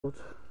Hey,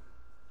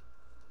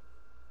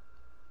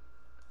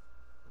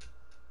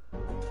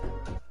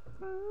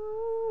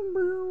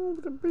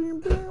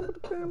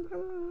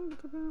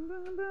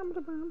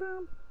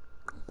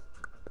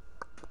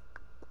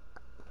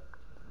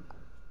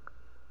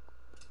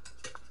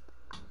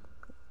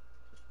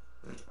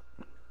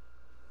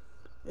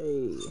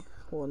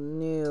 what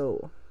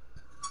new?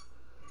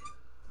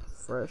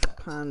 Fresh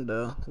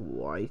Panda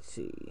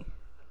Whitey.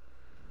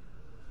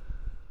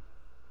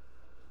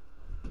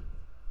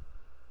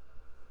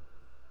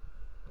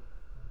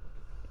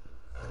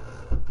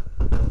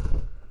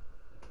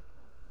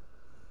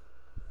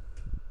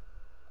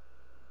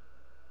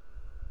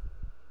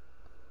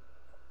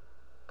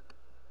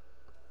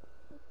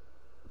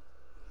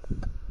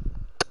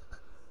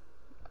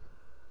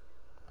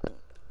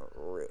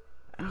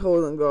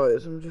 Hold on,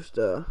 guys. I'm just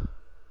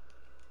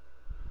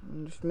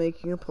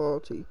making a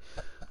party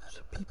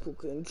so people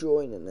can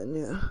join and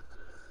then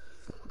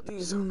do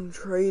some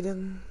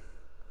trading.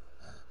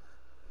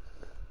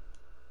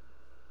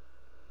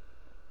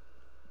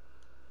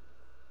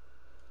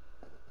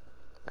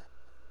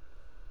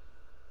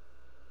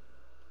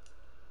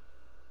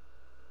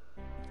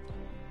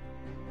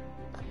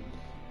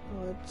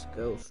 Let's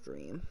go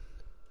stream.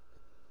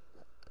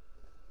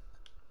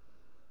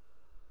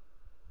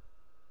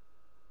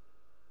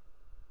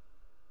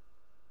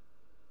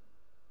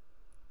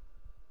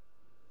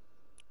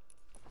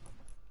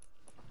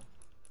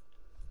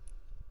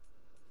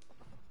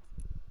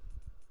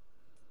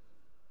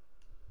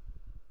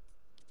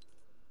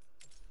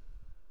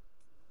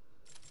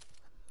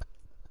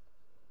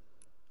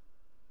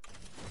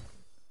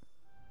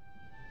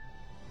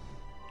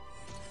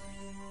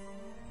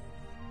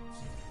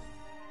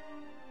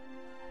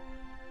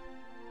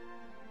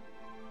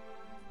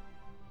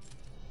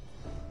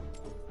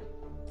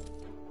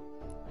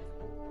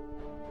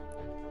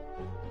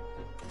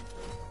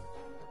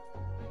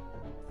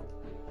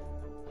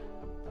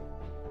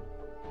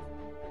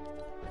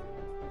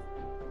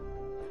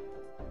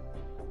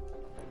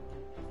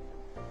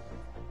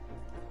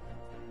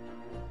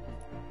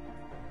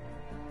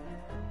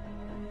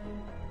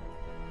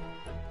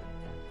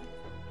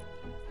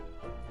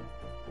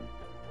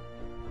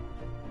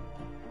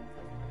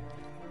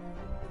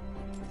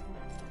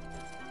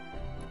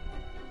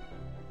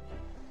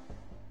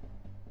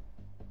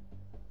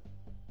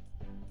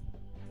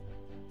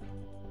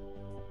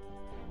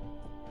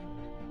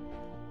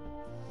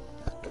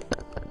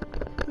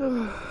 Oh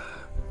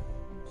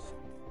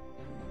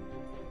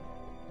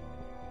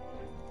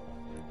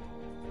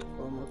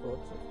my god.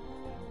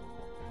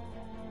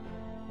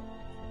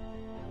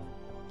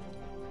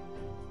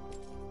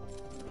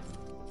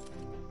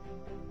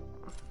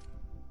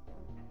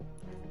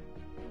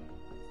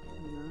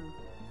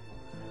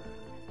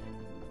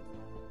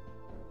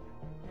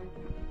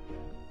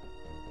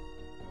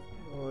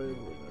 Why the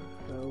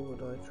hell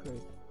would I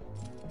trade?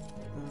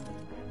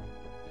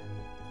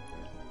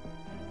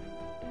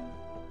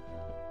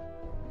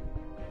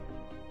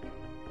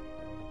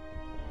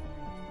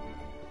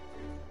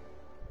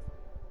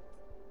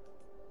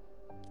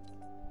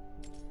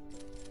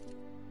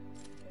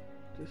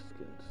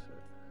 Distance.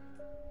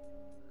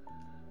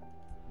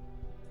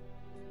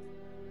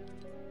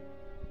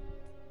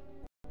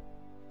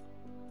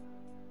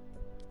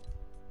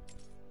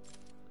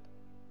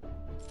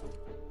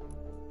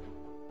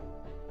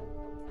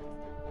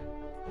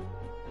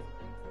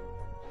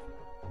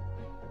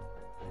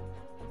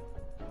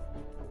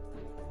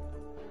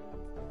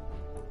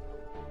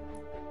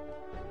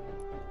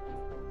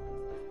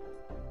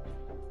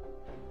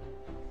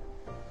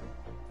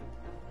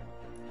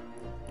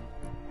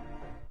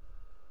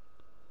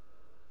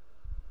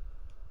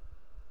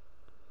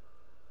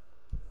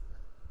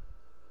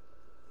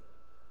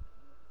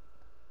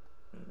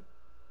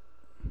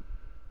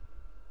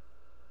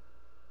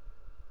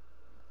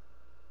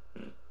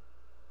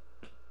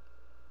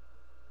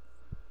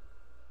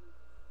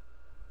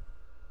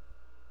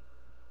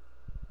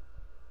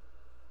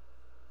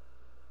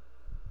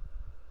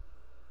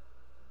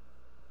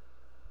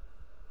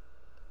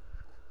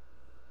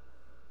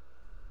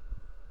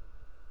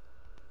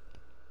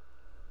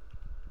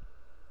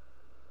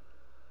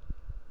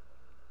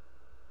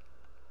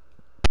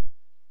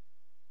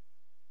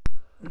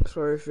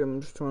 Sorry if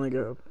I'm just trying to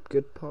get a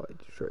good party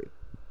to trade.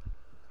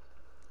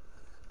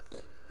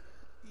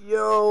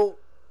 Yo!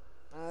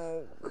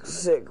 Oh,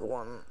 sick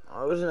one.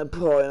 I was in a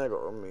party and I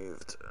got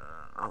removed.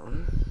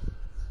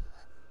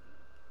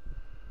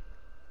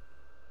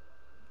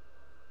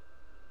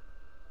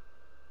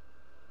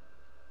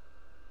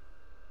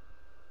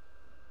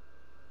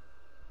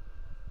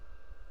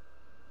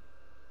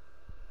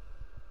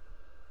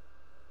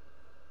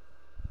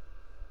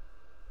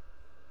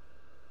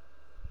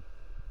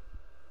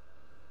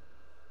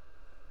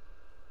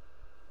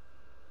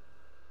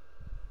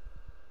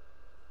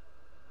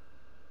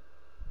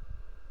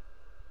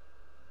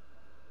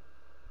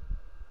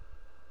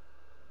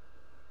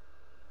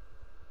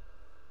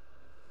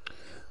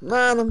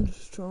 Man, I'm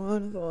just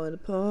trying to find a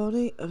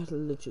party.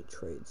 Legit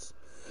trades.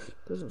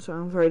 Doesn't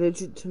sound very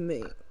legit to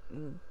me.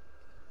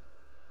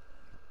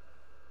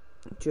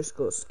 Just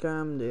got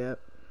scammed, yep.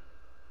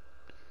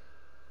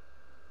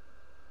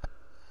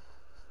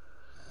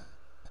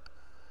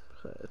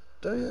 So I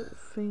don't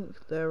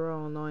think there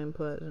are 9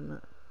 players in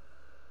it.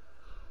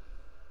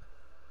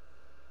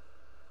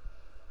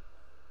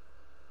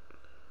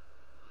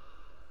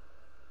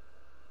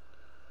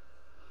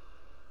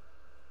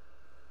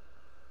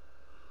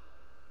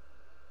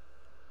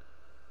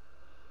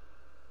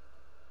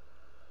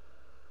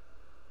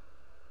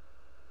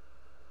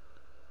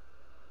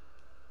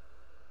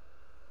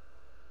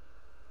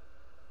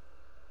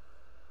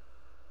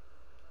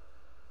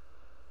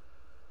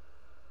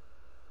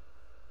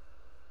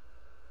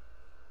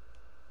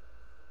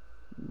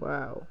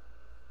 Wow.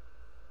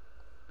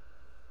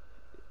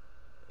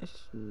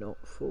 It's not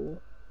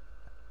full.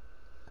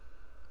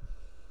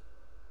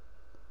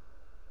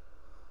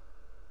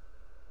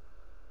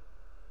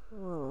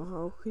 Oh,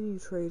 how can you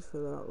trade for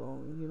that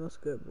long? You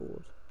must get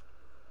bored.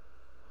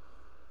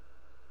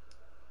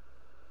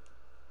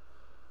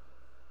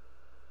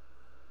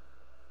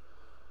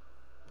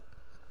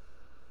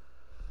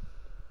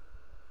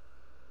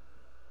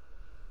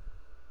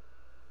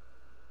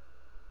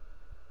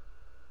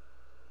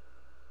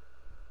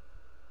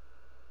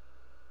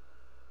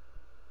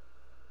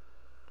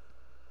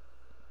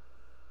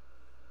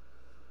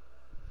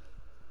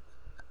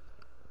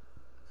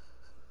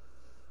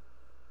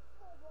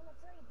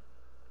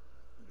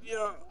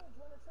 Yeah.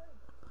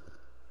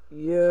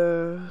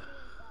 Yeah.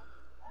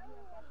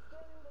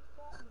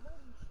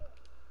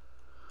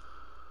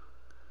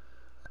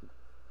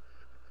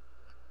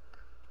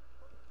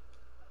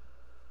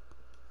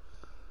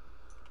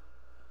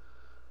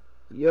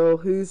 Yo,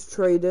 who's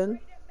trading?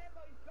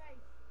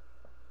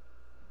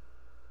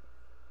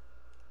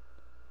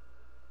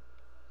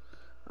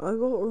 I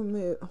got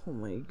removed. Oh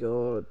my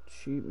god,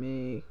 shoot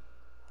me.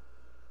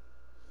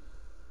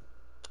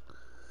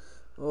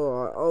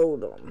 Alright,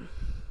 hold on.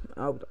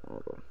 Hold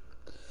on.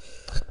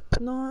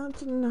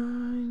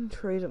 99,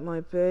 trade at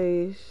my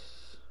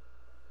base.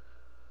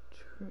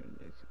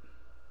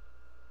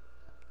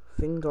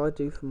 Things I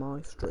do for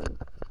my stream.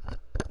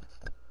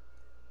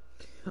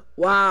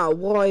 Wow,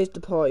 why is the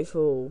party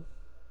full?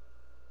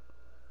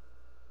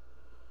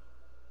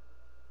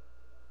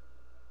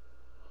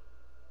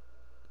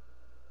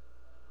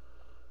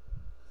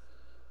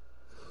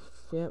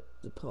 Yep,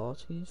 the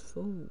party is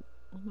full.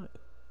 Oh no.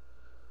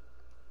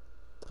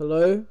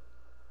 Hello?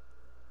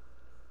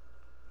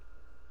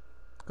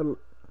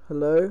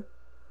 Hello?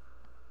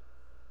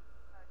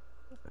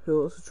 Who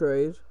wants to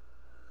trade?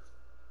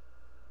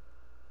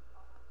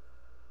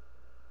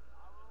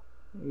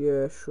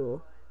 Yeah,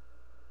 sure.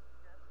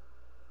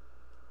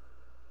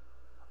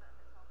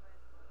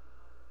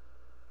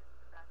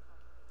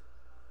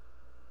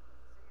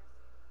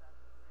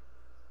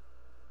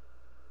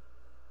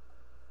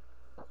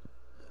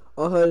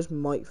 I heard his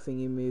mic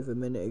thingy move a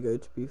minute ago,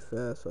 to be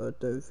fair, so I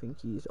don't think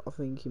I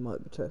think he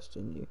might be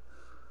testing you.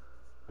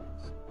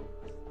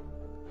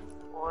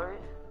 What?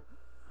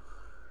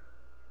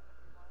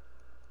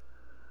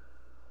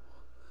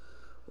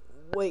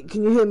 Wait,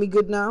 can you hear me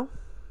good now?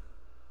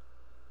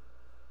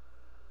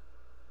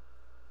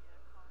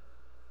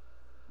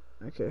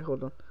 Okay,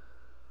 hold on.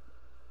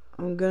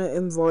 I'm gonna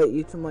invite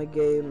you to my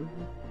game.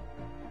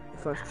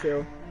 If that's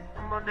chill.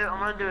 I'm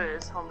gonna do it.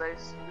 It's home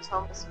base. This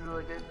home base is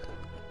really good.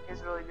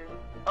 It's really good.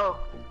 Oh,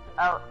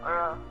 out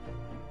or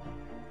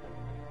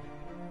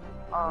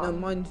No,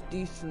 mine's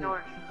decent.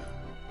 George.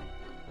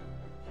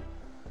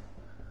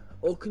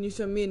 Or can you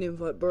send me an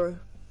invite, bro?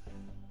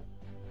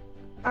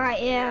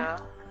 Alright, yeah.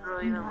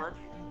 Really even much.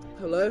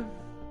 Hello?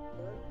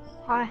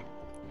 Hi.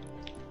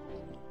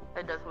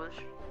 Hey, Deathwish.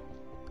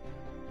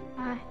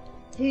 Hi.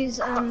 Who's,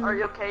 Are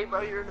you okay,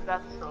 bro? You're in the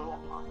bathroom so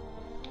long.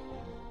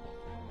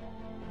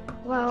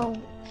 well,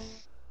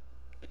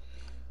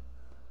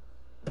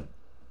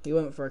 He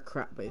went for a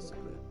crap,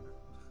 basically.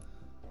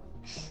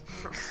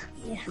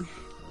 yeah.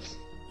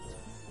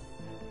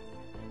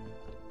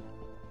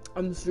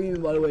 I'm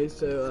streaming, by the way,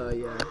 so,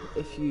 yeah.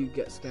 If you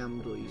get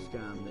scammed or you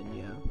scam, then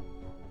yeah.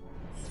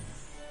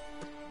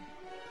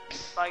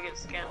 If I get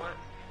scammed,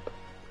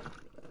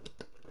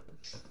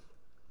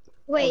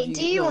 Wait,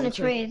 do you no, want to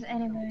I'm saying- trade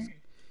anyway?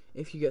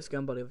 If you get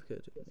scammed by the other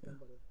kid,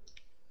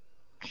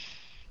 yeah.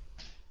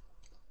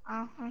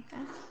 Oh,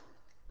 okay.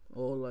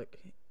 Or, like,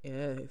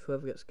 yeah, if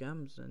whoever gets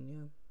scammed, then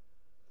yeah.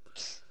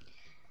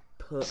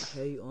 Put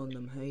hate on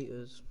them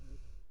haters.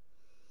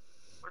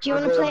 Do you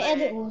want to play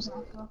Edit Wars?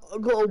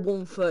 I've got a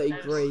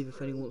 130 grave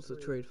if anyone wants to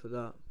trade for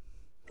that.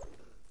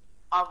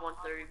 I have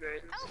 130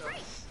 grade and Oh, stuff.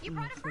 great! You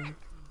brought a friend.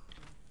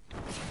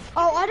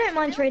 Oh, I don't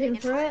mind trading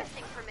for it.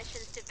 Harvesting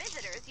permissions to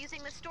visitors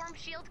using the Storm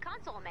Shield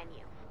console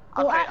menu.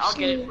 Oh, Okay, I'll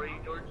get it actually- for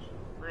you, George.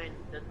 I mean,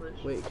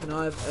 Deathwish. Wait, can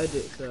I have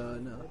edits?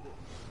 No.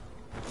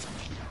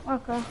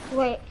 Okay,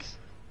 wait.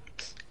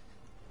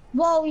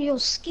 Whoa, your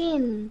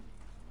skin.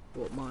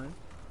 What, mine?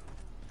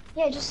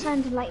 Yeah, it just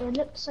sounded like it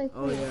looked so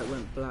cool. Oh yeah, it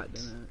went black,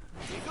 didn't it?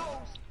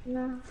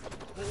 No.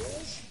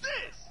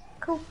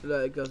 Cool.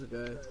 Let it go.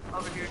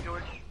 Over here,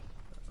 George.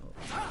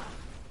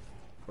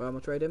 Where am I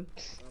trading?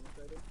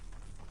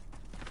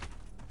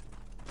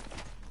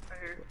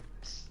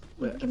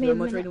 Wait, Give me who a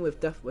am I minute. trading with?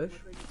 Death Wish?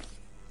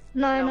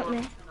 No, not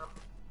me.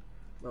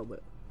 Oh, wait.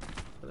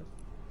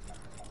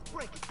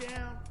 Break it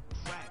down,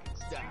 dragon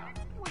style.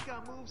 We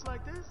got moves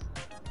like this.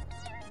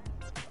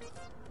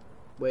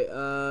 Wait,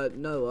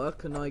 Noah,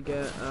 can I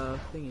get,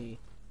 thingy?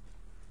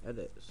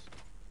 Edits.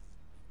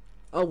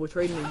 Oh, we're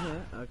trading in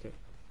here? Okay.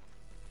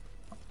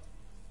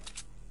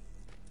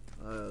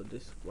 Oh,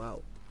 this,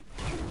 wow.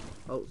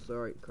 Oh,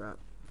 sorry, crap.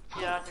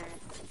 Yeah, I hear you.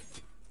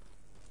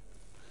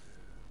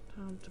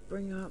 Time to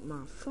bring out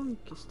my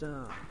funky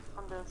stuff.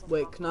 I'm doing some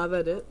Wait, stuff. can I have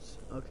edits?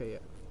 Okay, yeah.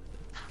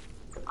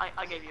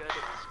 I gave you edits,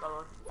 by the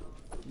way.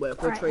 Wait, if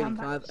we're Alright, trading, I'm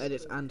can I have back.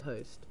 edits and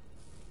host?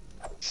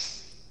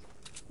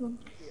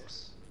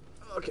 Yes.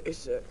 Okay,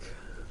 sick.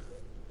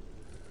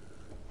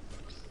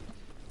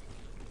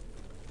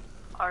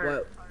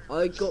 Alright. Well,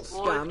 I got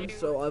Well, scammed, if you-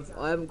 so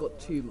I haven't got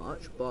too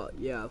much, but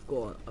yeah, I've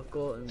got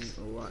an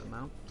alright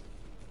amount.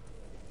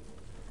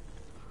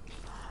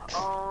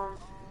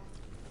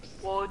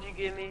 What would you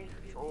give me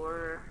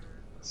for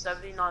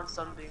 79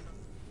 Sunbeam?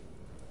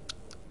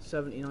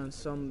 79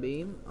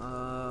 Sunbeam.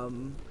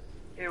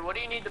 Here, what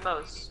do you need the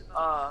most?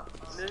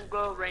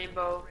 Moonglow,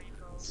 Rainbow,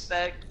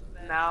 Spec,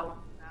 Mal,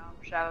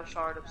 Shadow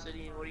Shard,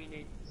 Obsidian, what do you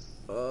need?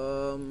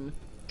 Can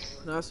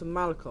I have some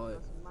Malachite?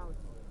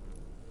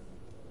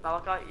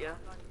 Malachite, yeah.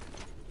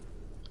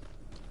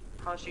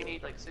 How much do you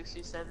need, like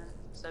 67,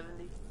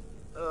 70?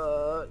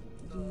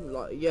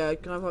 Like, yeah,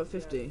 can I have like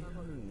 50?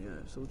 Yeah,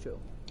 it's all chill.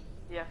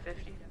 Yeah,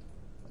 50.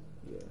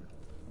 Yeah.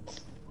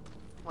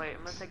 Wait,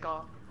 I'm gonna take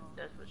off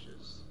Death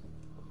Wishes.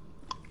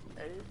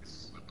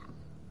 Edits.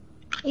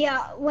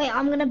 Yeah, wait,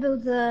 I'm gonna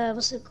build the,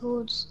 what's it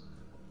called?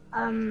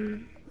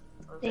 Okay.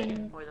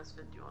 Thing. Wait, that's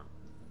 51.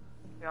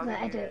 Here, I'll The give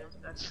you edit.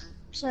 edits.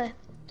 So,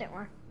 don't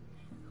worry.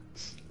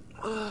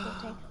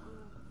 I'll take it.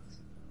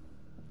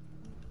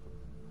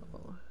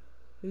 Oh,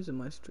 who's in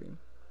my stream?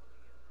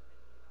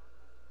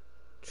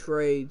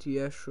 Trade,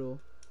 yeah, sure.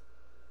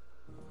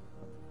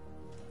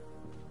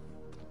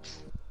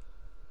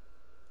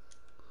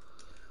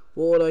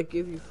 What would I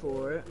give you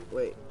for it?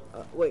 Wait,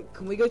 wait,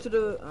 can we go to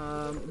the,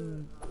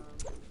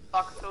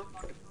 Soccer code?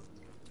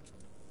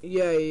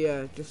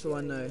 yeah, just so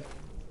I know.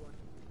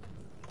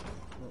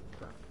 Oh,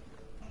 crap.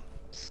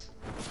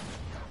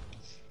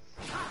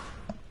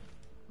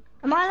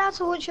 Am I allowed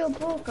to watch your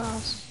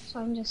broadcast? So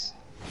I'm just...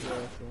 Yeah,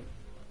 sure.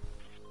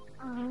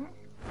 Alright.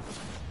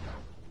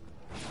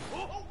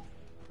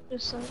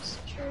 Just so it's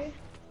true.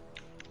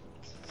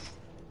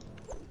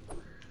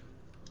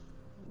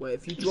 Wait,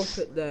 if you drop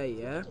it there,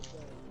 yeah?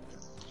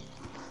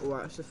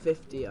 Alright, it's a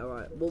 50,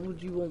 alright. What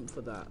would you want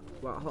for that?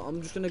 Right,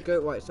 I'm just gonna go,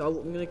 right, so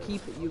I'm gonna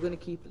keep it, you're gonna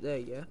keep it there,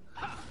 yeah?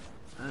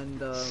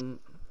 And,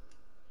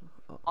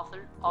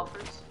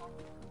 Offers?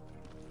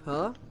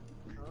 huh?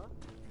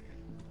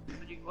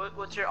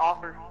 What's your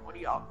offer? What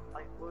do you offer?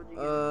 Like, what would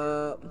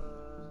you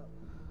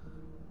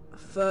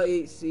give?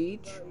 38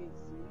 siege.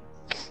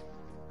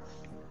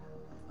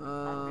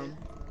 I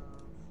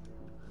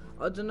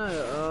don't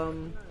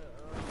know,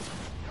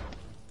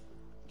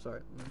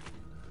 sorry.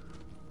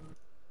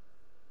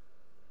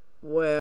 Where